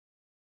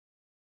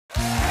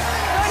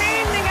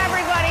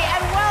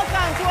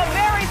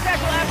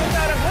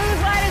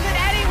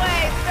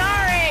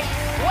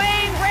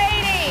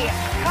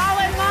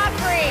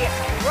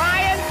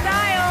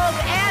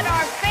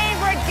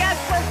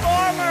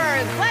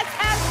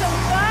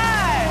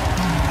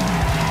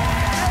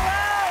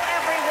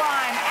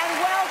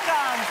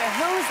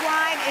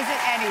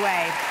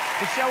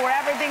The show where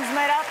everything's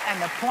made up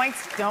and the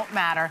points don't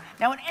matter.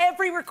 Now, in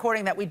every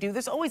recording that we do,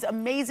 there's always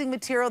amazing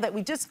material that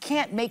we just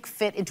can't make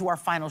fit into our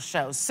final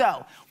shows.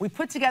 So we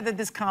put together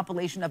this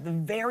compilation of the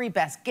very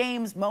best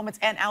games, moments,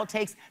 and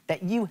outtakes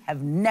that you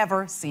have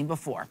never seen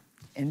before.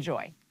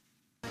 Enjoy.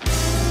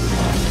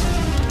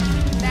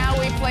 Now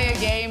we play a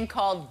game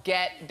called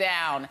Get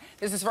Down.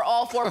 This is for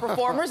all four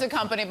performers,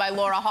 accompanied by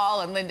Laura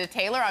Hall and Linda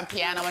Taylor on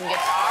piano and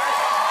guitar.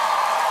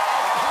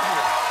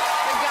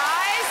 The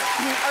guys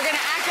are going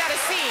to act out a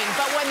scene,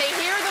 but when they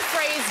hear the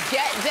phrase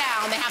get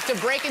down, they have to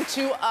break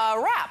into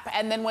a rap.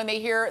 And then when they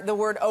hear the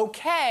word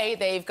okay,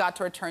 they've got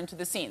to return to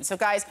the scene. So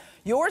guys,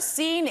 your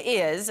scene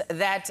is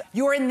that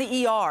you're in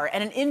the ER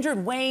and an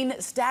injured Wayne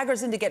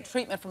staggers in to get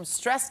treatment from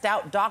stressed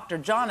out Dr.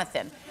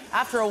 Jonathan.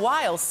 After a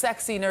while,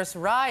 sexy nurse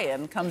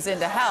Ryan comes in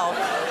to help.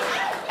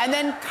 And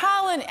then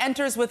Colin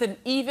enters with an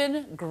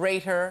even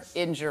greater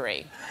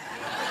injury.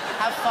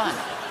 Have fun.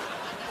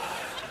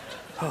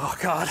 Oh,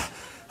 God.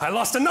 I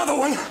lost another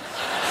one.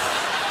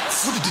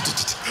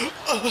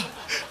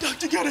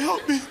 Doctor, you gotta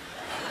help me.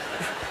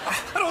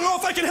 I don't know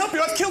if I can help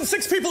you. I've killed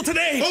 6 people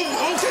today.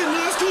 Oh, okay, man,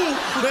 that's cool.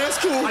 That's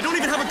cool. I don't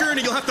even have a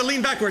gurney. You'll have to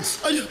lean backwards.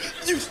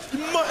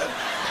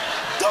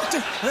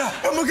 Doctor, yeah.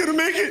 am I gonna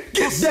make it?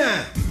 Get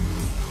down.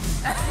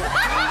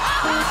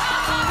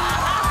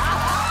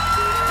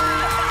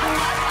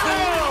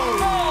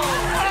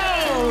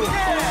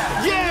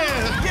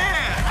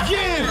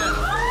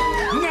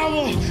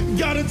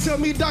 Gotta tell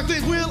me, Doctor,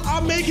 will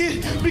I make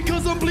it?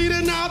 Because I'm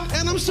bleeding out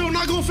and I'm sure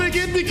not gonna fake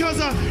it because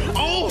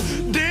oh,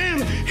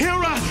 damn, here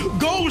I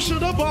go.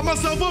 Should have bought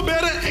myself a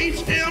better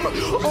HM.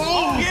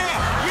 Oh,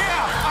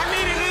 yeah, I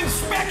need an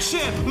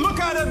inspection. Look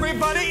out,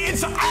 everybody,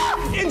 it's an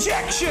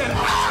injection.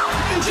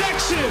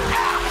 Injection.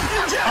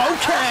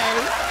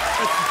 Okay.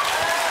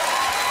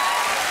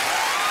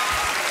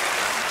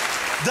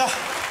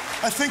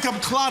 I think I'm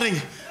clotting.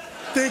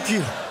 Thank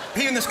you.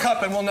 Pee in this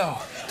cup and we'll know.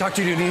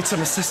 Doctor, do you need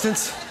some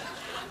assistance?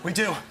 We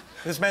do.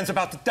 This man's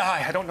about to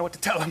die. I don't know what to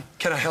tell him.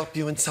 Can I help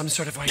you in some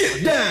sort of way?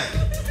 Get down!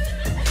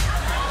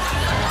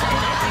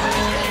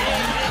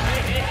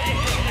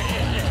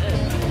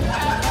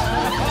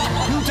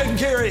 You taking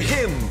care of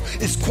him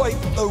is quite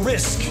a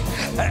risk.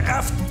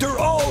 After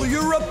all,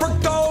 you're a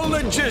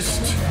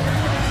proctologist.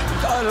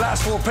 Our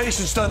last 4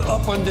 patients done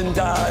up and then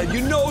died.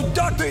 You know,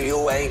 doctor,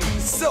 you ain't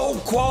so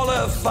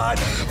qualified.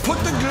 Put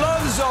the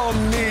gloves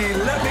on me.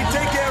 Let me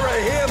take care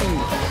of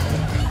him.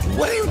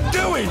 What are you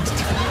doing?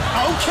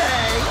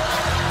 Okay.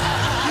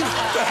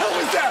 What the hell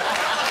was that?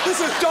 This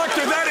is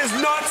doctor, that is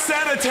not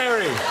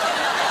sanitary.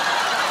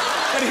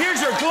 And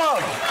here's your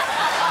glove.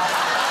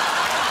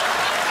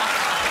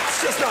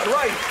 It's just not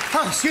right.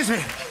 Oh, excuse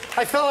me.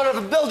 I fell out of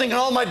a building and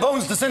all my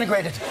bones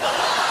disintegrated.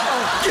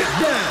 Oh, get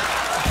down.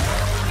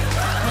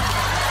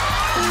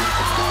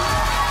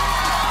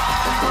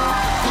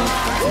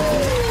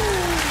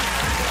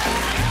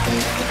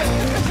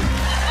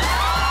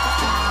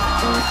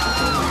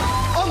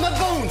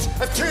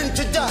 I've turned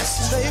to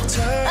dust, and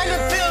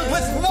I'm filled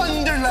with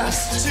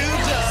wanderlust.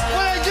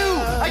 What I do,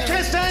 I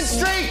can't stand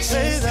straight.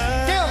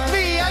 Help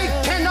me, I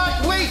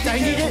cannot wait. I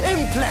need an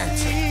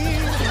implant.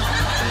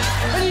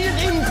 I need an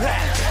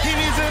implant. He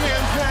needs an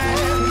implant.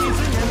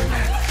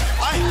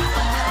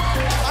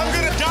 I'm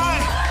gonna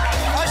die.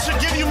 I should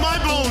give you my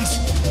bones.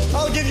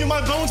 I'll give you my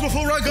bones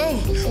before I go.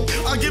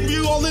 I'll give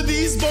you all of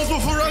these bones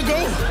before I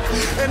go.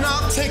 And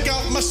I'll take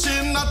out my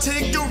shin, I'll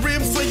take your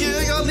rib for you.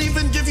 I'll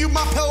even give you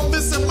my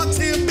pelvis and my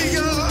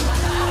tibia.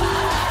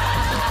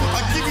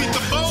 I'll give you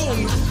the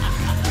bone.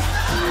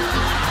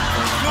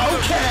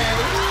 Okay.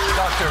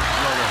 Doctor,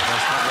 no,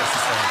 that's not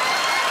necessary.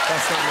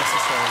 That's not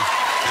necessary.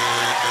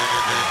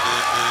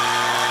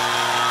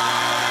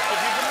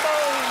 Give you the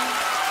bone.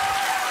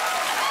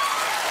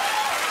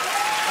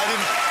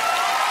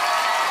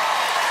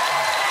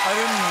 I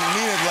didn't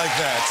mean it like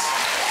that.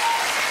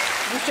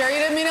 You sure you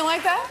didn't mean it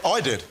like that? Oh,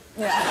 I did.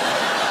 Yeah.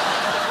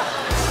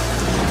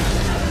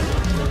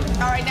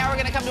 All right, now we're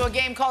going to come to a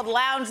game called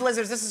Lounge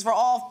Lizards. This is for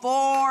all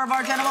 4 of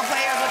our gentlemen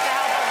players with the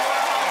help of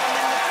Laura Hall and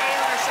Linda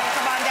Taylor. So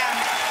come on down.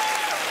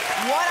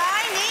 What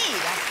I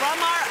need from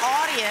our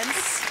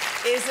audience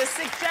is a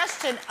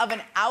suggestion of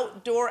an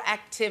outdoor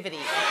activity.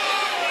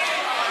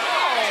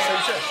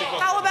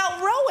 How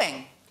about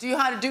rowing? Do you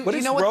know how to do? What do you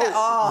is know what that?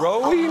 Oh,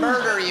 rowing? I'll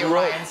murder you,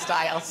 Ryan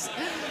Stiles.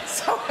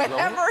 So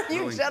whenever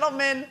you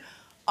gentlemen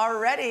are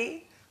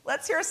ready,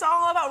 let's hear a song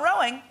all about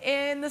rowing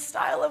in the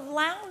style of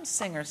lounge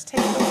singers.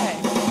 Take it away.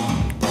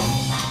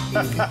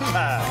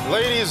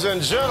 Ladies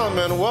and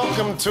gentlemen,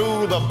 welcome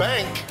to the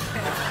bank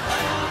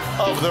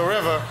of the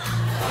river.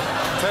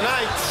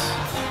 Tonight,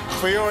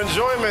 for your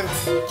enjoyment,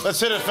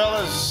 let's hit it,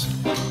 fellas.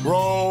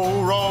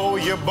 Row, row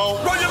your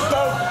boat. Row your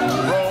boat.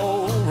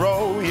 Row,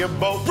 row your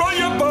boat. Row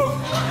your boat.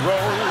 Row,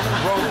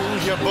 row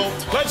your boat.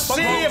 Let's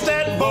see if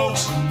that boat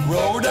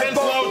can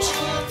float.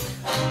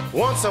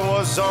 Once I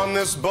was on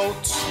this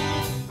boat,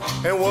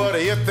 and what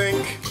do you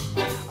think?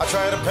 I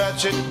tried to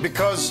patch it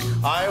because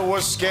I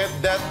was scared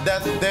that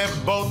their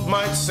boat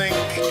might sink.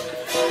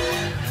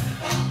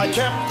 I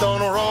kept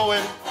on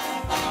rowing,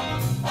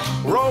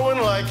 rowing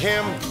like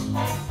him.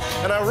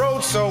 And I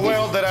rowed so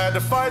well that I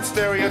defied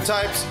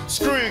stereotypes.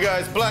 Screw you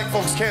guys, black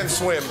folks can't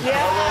swim. Yeah.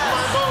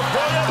 I rowed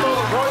my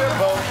boat, row your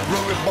boat,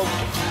 row your boat, row your boat.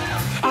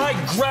 I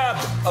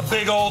grabbed a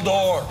big old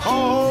oar.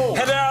 Oh.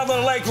 Headed out of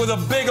the lake with a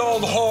big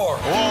old whore.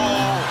 Whoa.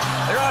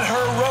 I got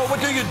her row. What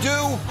do you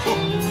do?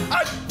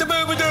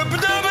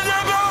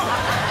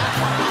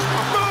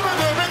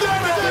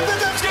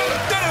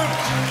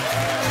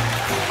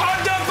 On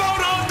the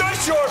boat on the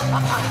shore.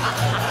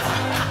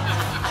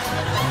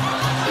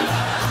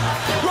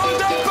 Row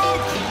the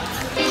boat.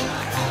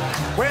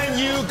 When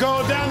you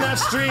go down that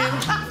stream,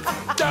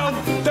 Down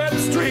that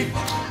street.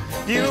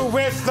 you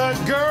with the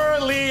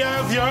girlie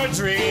of your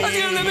dreams.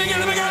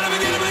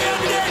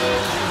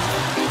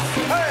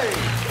 Hey,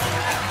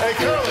 hey,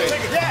 Curly.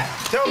 Yeah,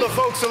 Tell the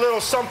folks a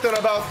little something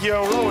about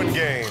your rowing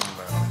game.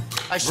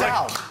 I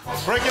shall.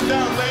 Break it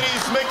down,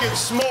 ladies. Make it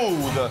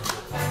smooth.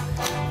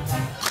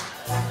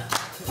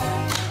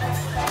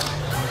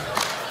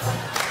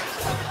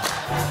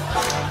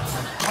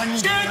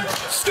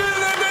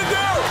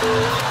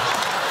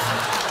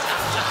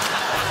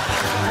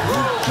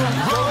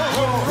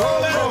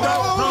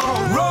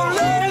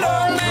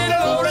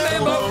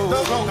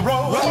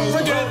 Don't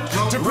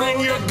forget to bring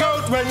your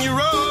goat when you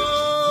row.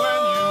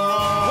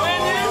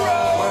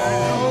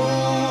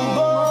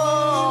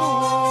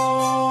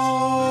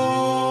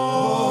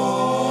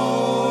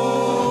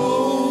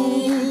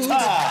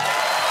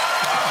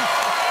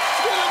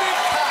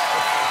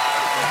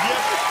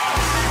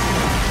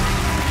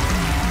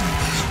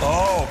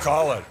 Oh,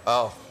 Colin.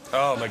 Oh.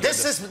 Oh, my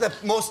goodness. This is the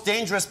most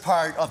dangerous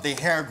part of the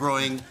hair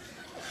growing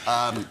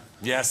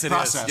Yes, it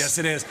process. is. Yes,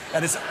 it is.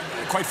 And it's,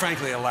 quite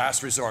frankly, a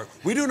last resort.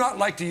 We do not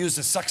like to use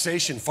the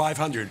Suxation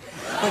 500,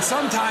 but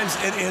sometimes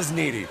it is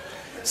needy.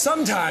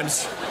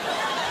 Sometimes...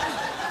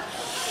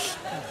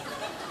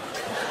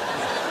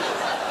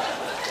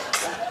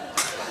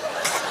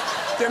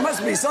 There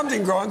must be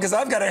something growing, because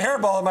I've got a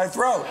hairball in my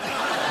throat.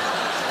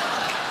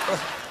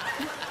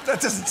 That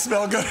doesn't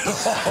smell good at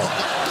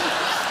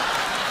all.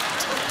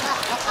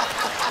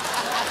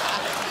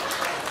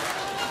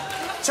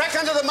 Check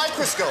under the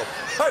microscope.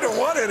 I don't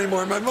want it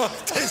anymore. My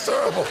mouth tastes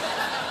horrible.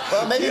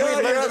 Well, maybe we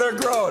learned yeah, it. they're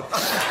growing.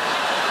 What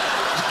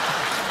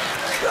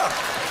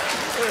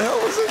the hell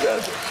was it?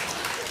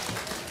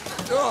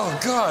 Oh,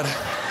 God.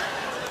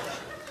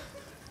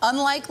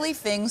 Unlikely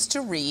things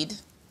to read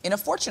in a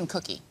fortune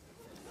cookie.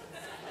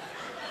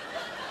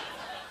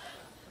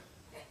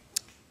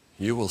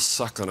 You will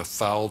suck on a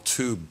foul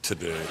tube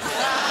today.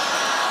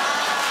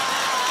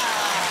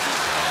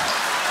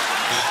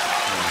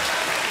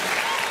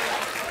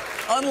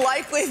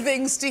 Unlikely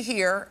things to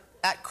hear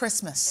at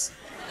Christmas.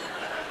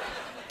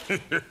 And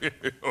then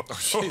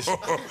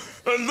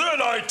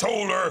I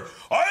told her,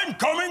 I'm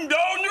coming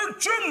down your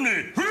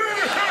chimney.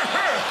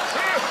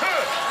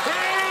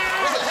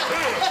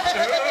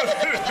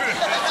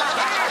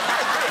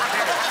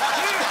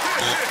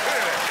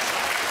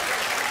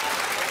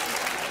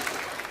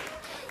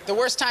 The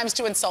worst times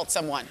to insult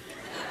someone.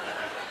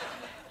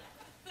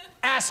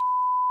 Ass.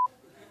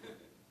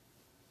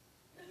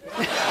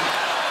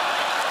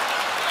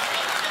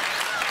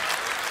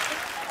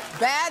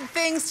 Bad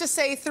things to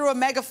say through a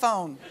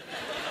megaphone.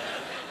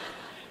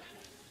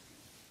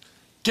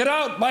 Get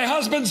out, my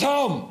husband's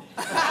home.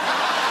 Don't move,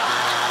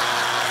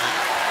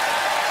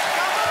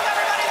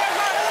 everybody. There's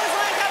more Who's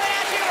Line coming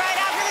at you right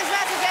after these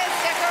messages.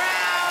 Stick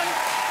around.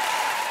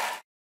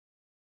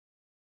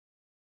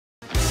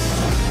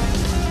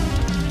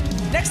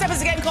 Next up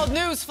is a game called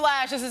News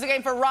Flash. This is a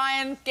game for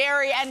Ryan,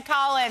 Gary, and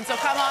Colin. So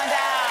come on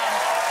down.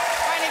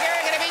 Ryan and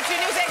Gary are going to be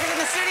two news anchors in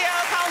the studio.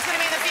 Colin's going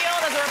to be in the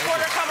field as a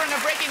reporter covering a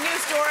breaking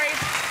news story.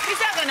 He's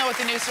not going to know what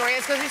the news story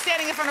is because he's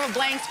standing in front of a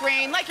blank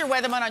screen like your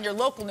weatherman on your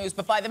local news.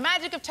 But by the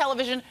magic of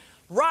television,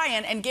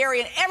 Ryan and Gary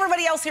and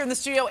everybody else here in the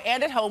studio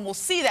and at home will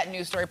see that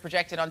news story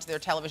projected onto their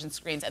television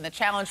screens. And the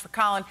challenge for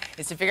Colin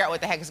is to figure out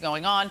what the heck is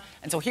going on.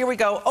 And so here we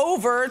go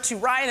over to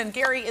Ryan and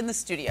Gary in the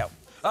studio.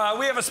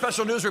 We have a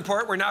special news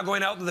report. We're now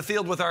going out in the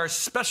field with our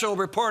special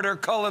reporter,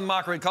 Colin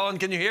Mockery. Colin,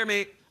 can you hear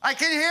me? I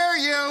can hear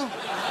you.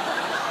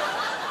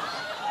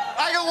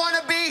 I don't want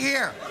to be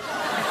here.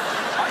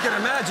 I can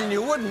imagine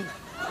you wouldn't.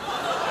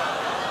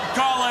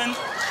 Colin,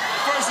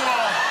 first of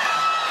all,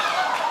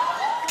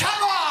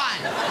 Come on!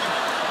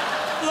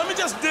 let me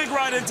just dig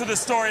right into the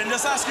story and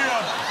just ask you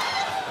a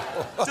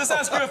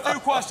few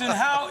questions.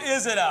 How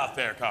is it out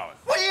there, Colin?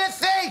 What do you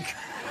think?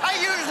 I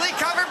usually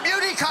cover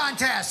beauty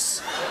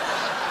contests.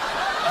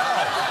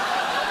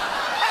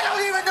 I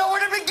don't even know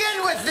where to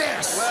begin with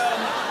this. Well,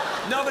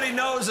 nobody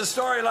knows a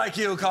story like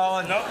you,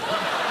 Colin. Nope.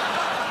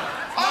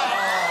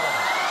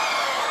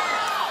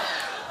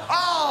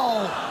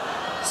 Oh,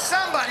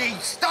 somebody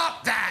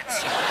stop that.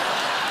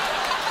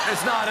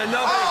 It's not a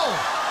nobody.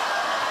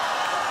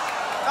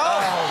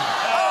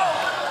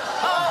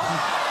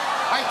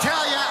 I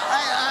tell you,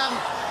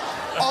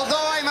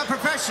 although I'm a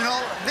professional,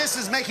 this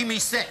is making me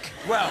sick.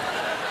 Well,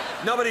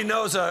 nobody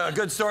knows a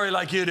good story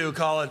like you do,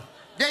 Colin.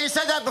 Yeah, you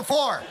said that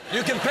before.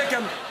 You can pick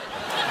him.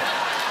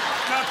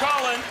 Now,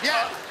 Colin,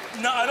 Yeah.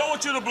 No, I don't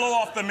want you to blow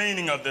off the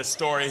meaning of this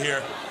story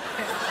here.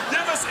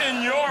 Give us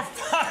in your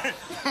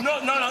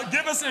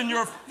give us in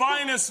your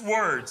finest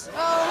words.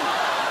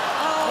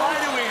 Why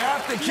do we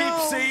have to keep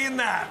saying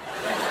that?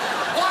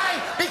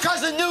 Why?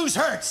 Because the news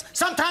hurts.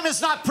 Sometimes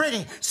it's not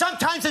pretty.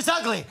 Sometimes it's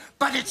ugly.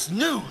 But it's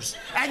news.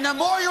 And the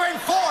more you're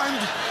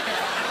informed...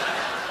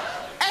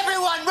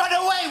 Everyone, run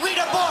away. Read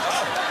a book.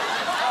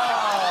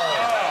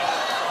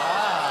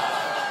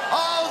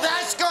 Oh,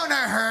 that's gonna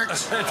hurt.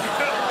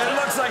 It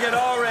looks like it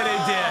already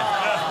did.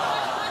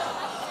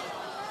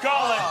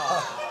 Colin.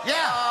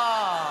 Yeah.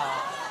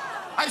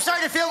 I'm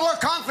starting to feel more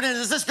confident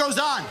as this goes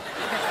on.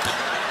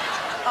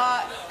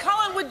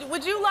 Colin,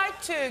 would you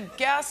like to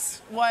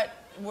guess what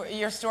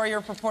your story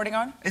you're purporting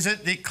on? Is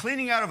it the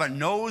cleaning out of a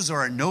nose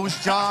or a nose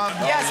job?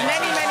 Yes,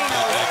 many noses.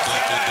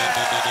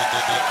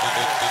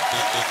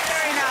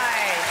 Very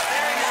nice.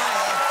 Very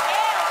nice.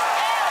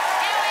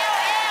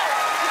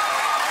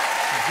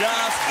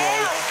 Just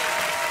gross.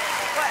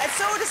 Well, it's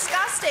so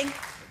disgusting.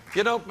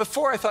 You know,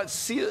 before I thought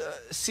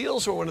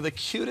seals were one of the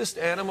cutest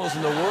animals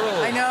in the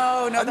world. I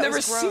know, no, I've that never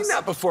was gross. seen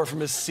that before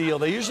from a seal.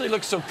 They usually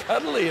look so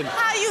cuddly and...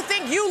 How do you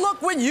think you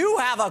look when you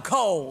have a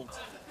cold?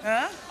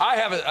 Huh? I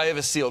have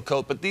a seal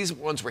coat, but these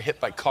ones were hit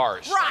by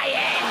cars.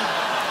 Ryan!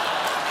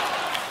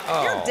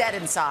 You're dead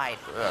inside.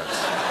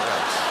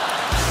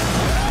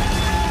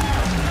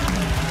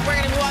 We're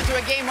going to move on to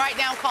a game right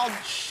now called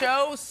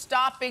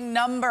Show-Stopping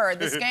Number.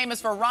 This game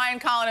is for Ryan,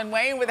 Colin, and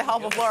Wayne with the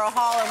help of Laura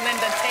Hall and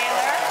Linda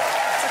Taylor.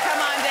 So come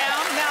on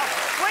down. Now,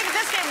 the way that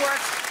this game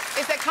works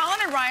is that Colin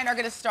and Ryan are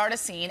going to start a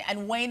scene,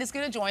 and Wayne is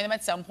going to join them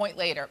at some point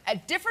later.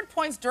 At different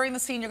points during the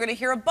scene, you're going to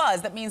hear a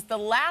buzz. That means the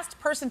last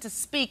person to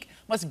speak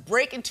must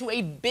break into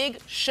a big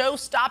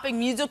show-stopping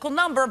musical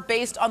number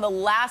based on the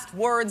last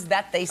words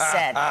that they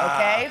said,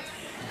 okay?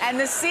 And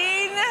the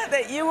scene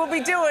that you will be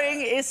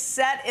doing is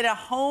set in a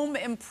home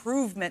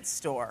improvement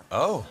store.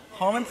 Oh.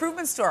 Home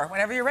improvement store.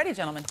 Whenever you're ready,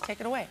 gentlemen, take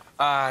it away.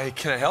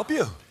 Can I help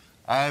you?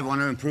 I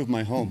want to improve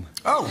my home.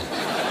 Oh.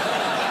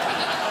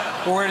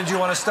 Well, where did you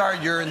want to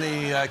start? You're in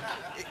the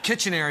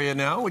kitchen area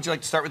now. Would you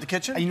like to start with the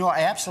kitchen? You know,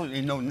 I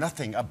absolutely know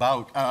nothing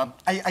about...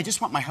 I just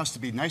want my house to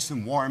be nice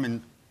and warm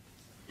and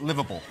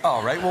livable.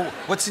 All right. Well,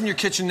 what's in your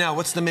kitchen now?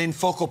 What's the main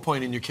focal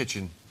point in your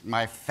kitchen?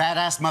 My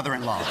fat-ass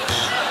mother-in-law.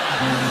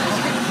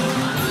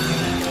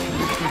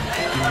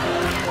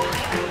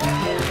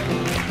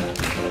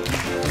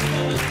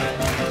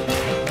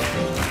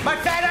 My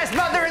fat-ass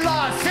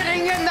mother-in-law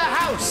sitting in the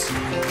house.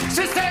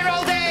 Sits there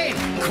all day,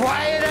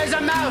 quiet as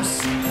a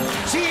mouse.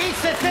 She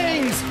eats the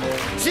things.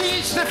 She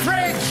eats the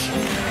fridge.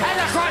 And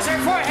across her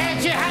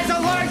forehead, she has a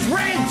large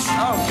wrench.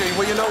 Okay,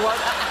 well, you know what?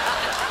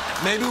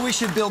 Maybe we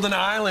should build an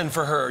island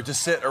for her to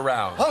sit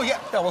around. Oh, yeah.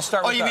 Yeah, we'll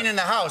start with that. Oh, you mean in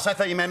the house? I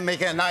thought you meant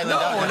making an island No.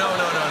 out there. No.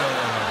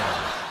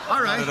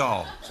 All right. Not at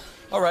all.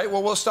 All right,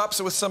 well, we'll stop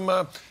with some,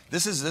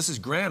 this is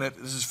granite.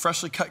 This is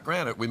freshly cut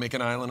granite. We make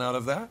an island out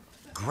of that.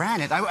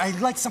 Granite? I'd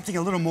like something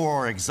a little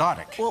more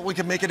exotic. Well, we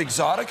can make it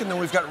exotic, and then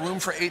we've got room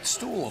for 8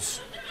 stools.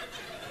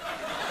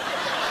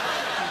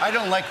 I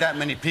don't like that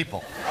many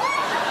people.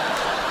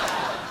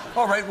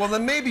 All right, well,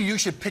 then maybe you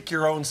should pick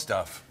your own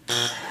stuff.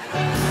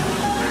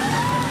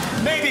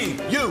 Maybe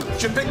you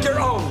should pick your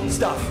own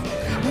stuff.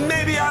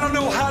 Maybe I don't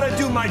know how to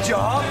do my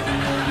job.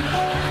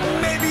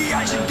 Maybe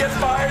I should get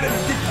fired and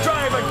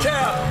drive a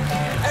cab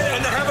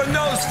and have a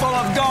nose full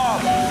of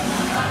gob.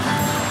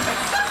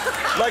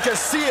 Like a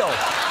seal.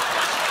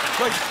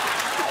 Look,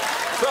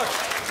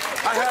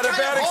 I had a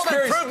bad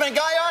experience. What improvement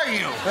guy are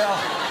you? Well,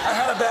 I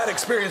had a bad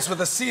experience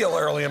with a seal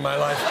early in my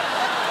life.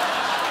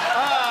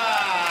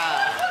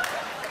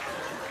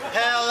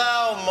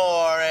 Hello,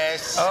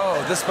 Morris.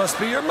 Oh, this must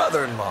be your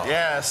mother-in-law.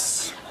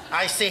 Yes.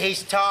 I see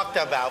he's talked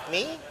about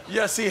me.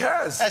 Yes, he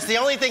has. That's the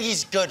only thing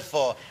he's good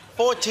for.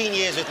 14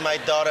 years with my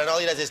daughter, and all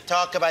he does is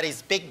talk about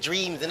his big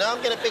dreams, and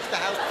I'm gonna fix the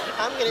house.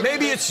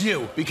 Maybe it's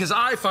you, because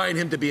I find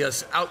him to be an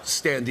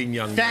outstanding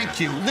young man. Thank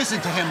you.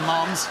 Listen to him,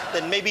 Moms.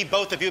 Then maybe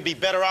both of you would be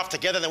better off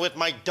together than with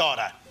my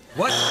daughter.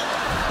 What?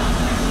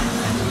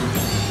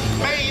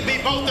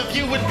 Maybe both of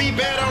you would be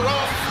better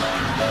off.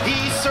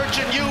 He's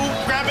searching you,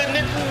 grabbing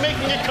it, and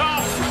making you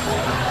cough.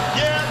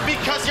 Yeah,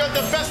 because you're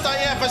the best I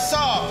ever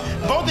saw.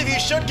 Both of you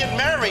should get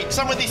married.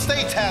 Some of these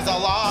states has a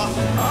law.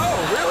 Oh,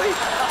 really?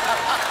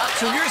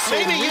 So you're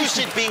saying maybe you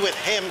should be with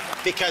him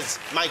because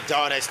my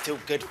daughter's too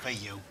good for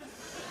you.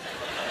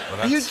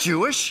 Are you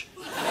Jewish?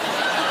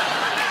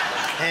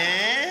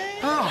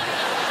 Oh.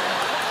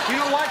 You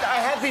know what?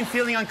 I have been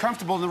feeling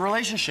uncomfortable in the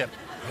relationship.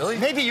 Really?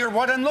 Maybe you're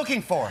what I'm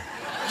looking for.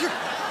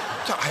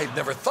 I'd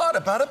never thought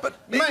about it, but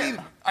maybe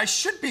I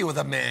should be with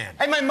a man.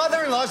 Hey, my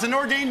mother-in-law's an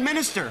ordained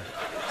minister.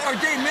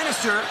 Ordained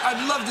minister?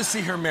 I'd love to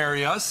see her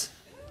marry us.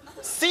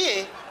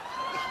 See?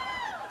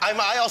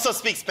 I also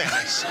speak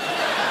Spanish.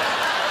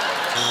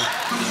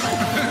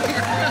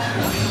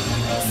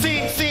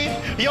 Sí,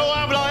 yo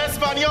hablo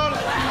español.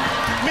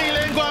 Mi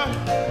lengua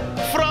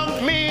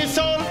from mi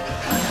sol.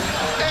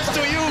 Es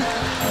to you,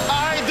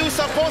 I do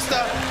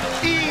saposta.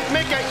 Y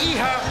make a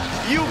hija,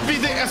 you be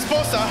the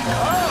esposa.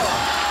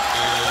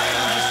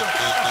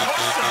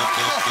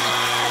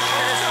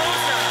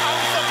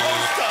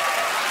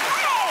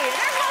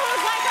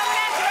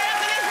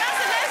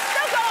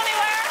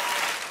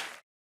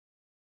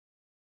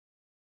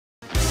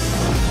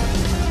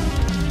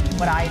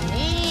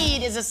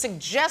 need is a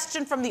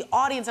suggestion from the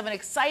audience of an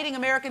exciting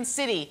American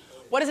city.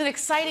 What is an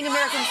exciting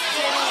American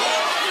city?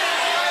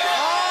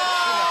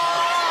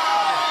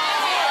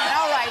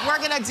 All right, we're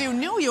gonna do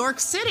New York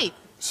City.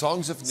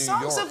 Songs of New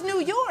York. Songs of New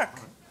York.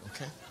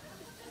 Okay.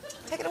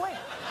 Take it away.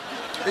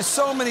 There's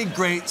so many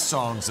great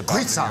songs about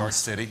New York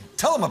City.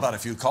 Tell them about it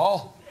if you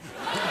call.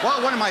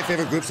 Well, one of my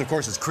favorite groups, of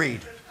course, is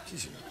Creed.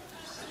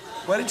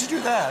 Why did you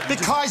do that?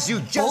 Because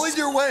you just bullied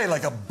your way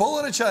like a bull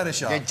in a china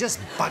shop. You just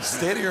bugged me.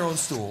 Stay to your own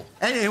stool.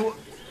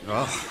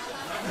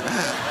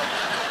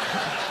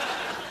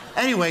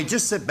 Anyway,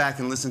 just sit back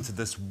and listen to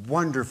this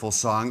wonderful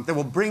song that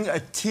will bring a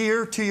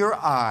tear to your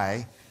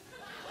eye.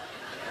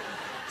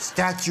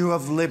 Statue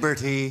of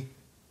Liberty.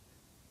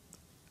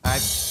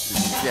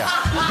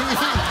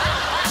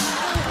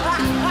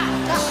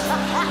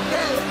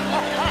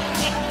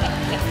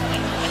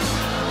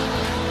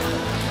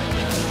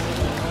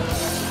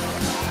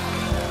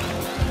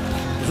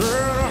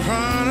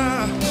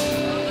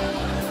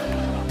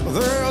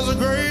 There's a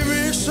great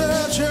big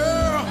statue,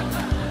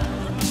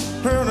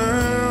 and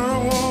I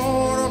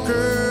wanna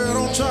get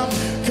on top.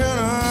 Can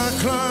I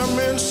climb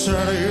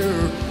inside of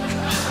you?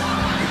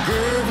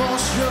 Give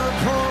us your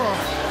paw,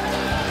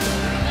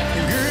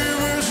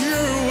 give us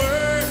your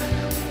way.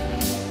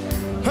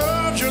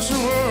 I'm just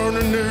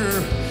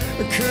wondering,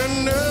 can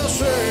I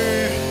say,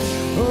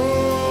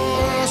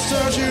 oh,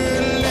 Statue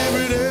of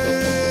Liberty?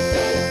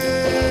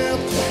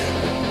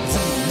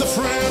 The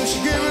French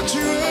give it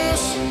to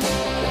us.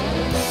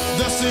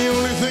 That's the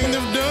only thing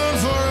they've done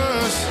for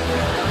us.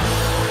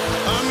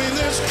 I mean,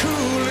 that's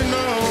cool and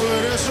all,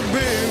 but it's a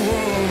big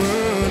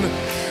woman.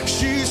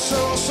 She's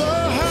so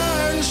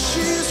high and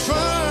she's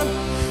fine.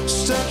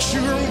 Statue,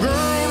 I'm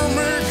gonna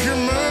make you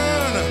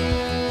mine.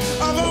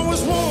 I've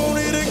always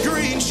wanted a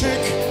green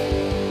chick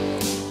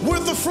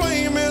with a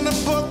flame and a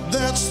butt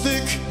that's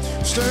thick.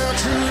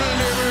 Statue of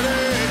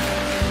Liberty.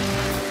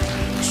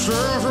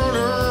 Statue of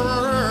Liberty.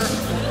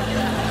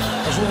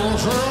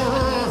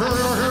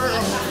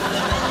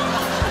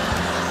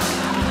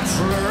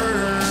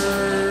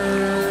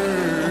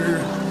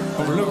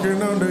 I'm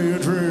looking under your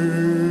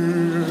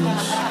dress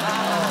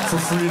for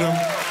freedom.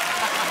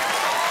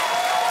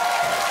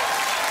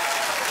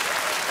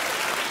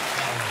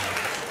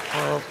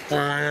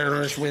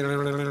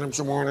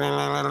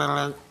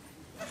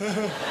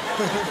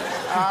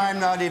 I'm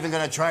not even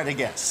gonna try to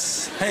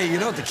guess. Hey, you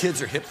know what the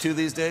kids are hip to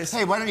these days?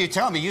 Hey, why don't you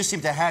tell me? You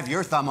seem to have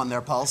your thumb on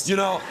their pulse. You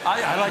know,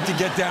 I like to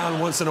get down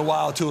once in a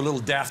while to a little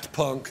Daft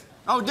Punk.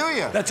 Oh, do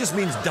you? That just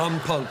means dumb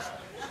punk.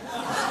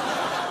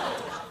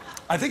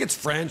 I think it's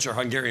French or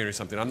Hungarian or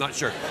something. I'm not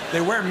sure.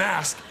 They wear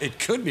masks. It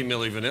could be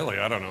Milli Vanilli.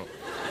 I don't know.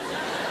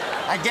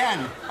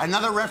 Again,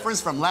 another reference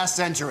from last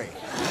century.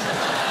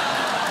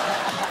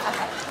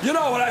 You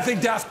know what I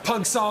think Daft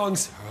Punk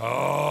songs?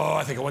 Oh,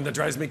 I think one that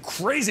drives me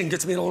crazy and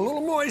gets me a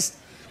little moist.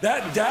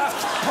 That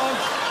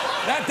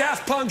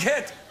Daft Punk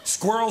hit,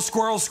 Squirrels,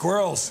 Squirrels,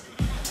 Squirrels.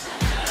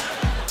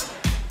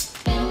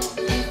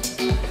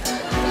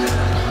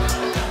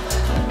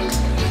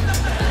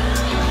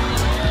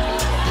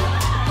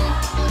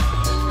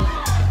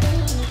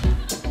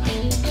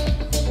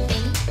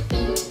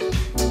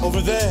 Over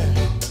there,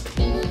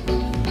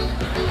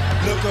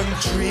 look on the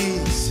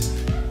trees.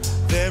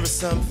 There is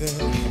something.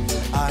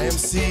 I am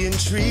seeing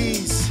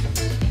trees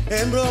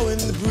and blowing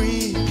the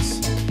breeze.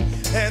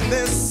 And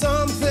there's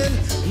something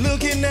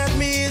looking at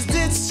me. Is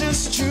this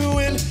just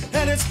chewing?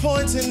 And it's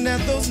pointing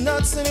at those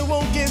nuts and it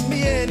won't give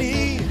me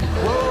any.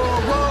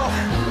 Whoa, whoa,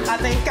 I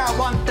think I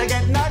want to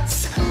get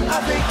nuts. I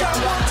think I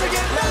want to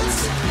get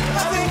nuts.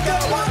 I think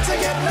I want to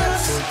get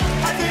nuts.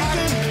 I think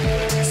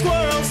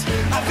squirrels.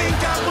 I think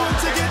I want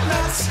to get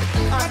nuts.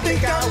 I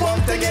think I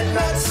want to get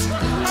nuts.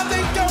 I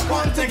think I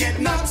want to get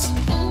nuts.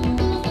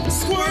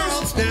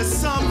 Squirrels, there's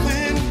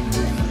something.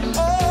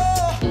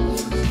 Oh,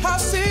 I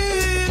see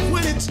it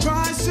when it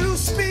tries to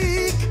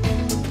speak,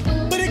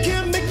 but it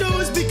can't make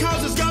noise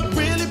because it's got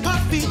really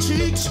puffy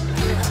cheeks.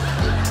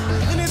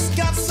 And it's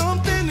got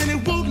something and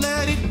it won't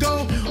let it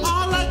go.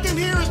 All I can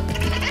hear is.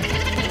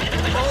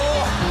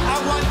 Oh, I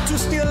want to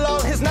steal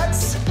all his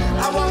nuts.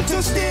 I want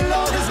to steal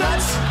all his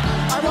nuts.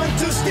 I want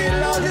to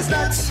steal all his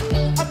nuts.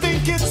 I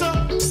think it's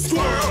a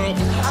squirrel.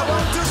 I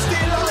want to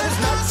steal all his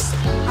nuts.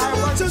 I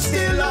want to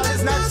steal all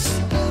his nuts.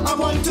 I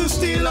want to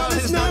steal all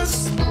his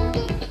nuts.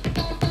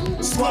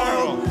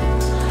 Squirrel.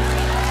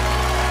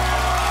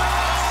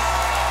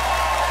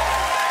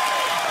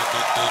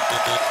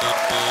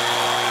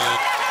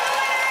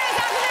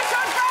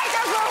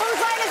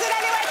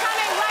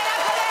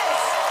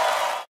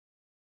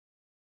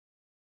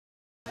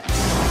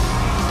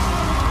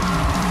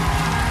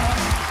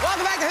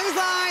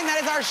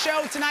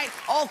 Show tonight.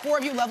 All four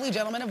of you lovely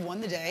gentlemen have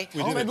won the day.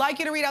 I'd like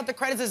you to read out the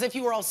credits as if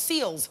you were all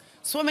seals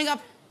swimming up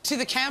to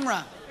the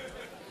camera.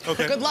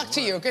 Okay. Good luck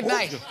to you. Good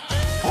night.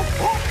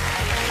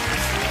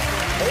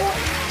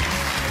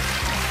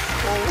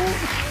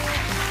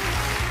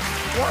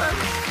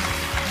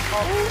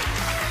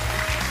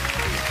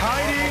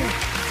 Heidi!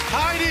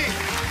 Heidi!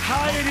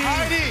 Heidi!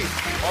 Heidi!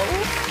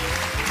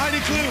 Heidi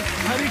Klum.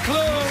 Heidi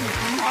Klum.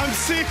 I'm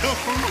single.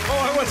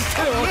 Oh, I was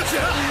too.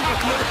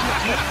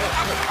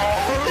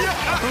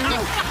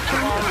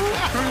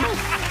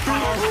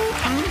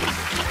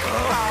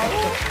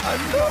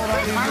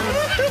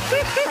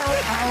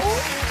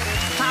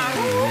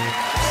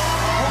 Ow.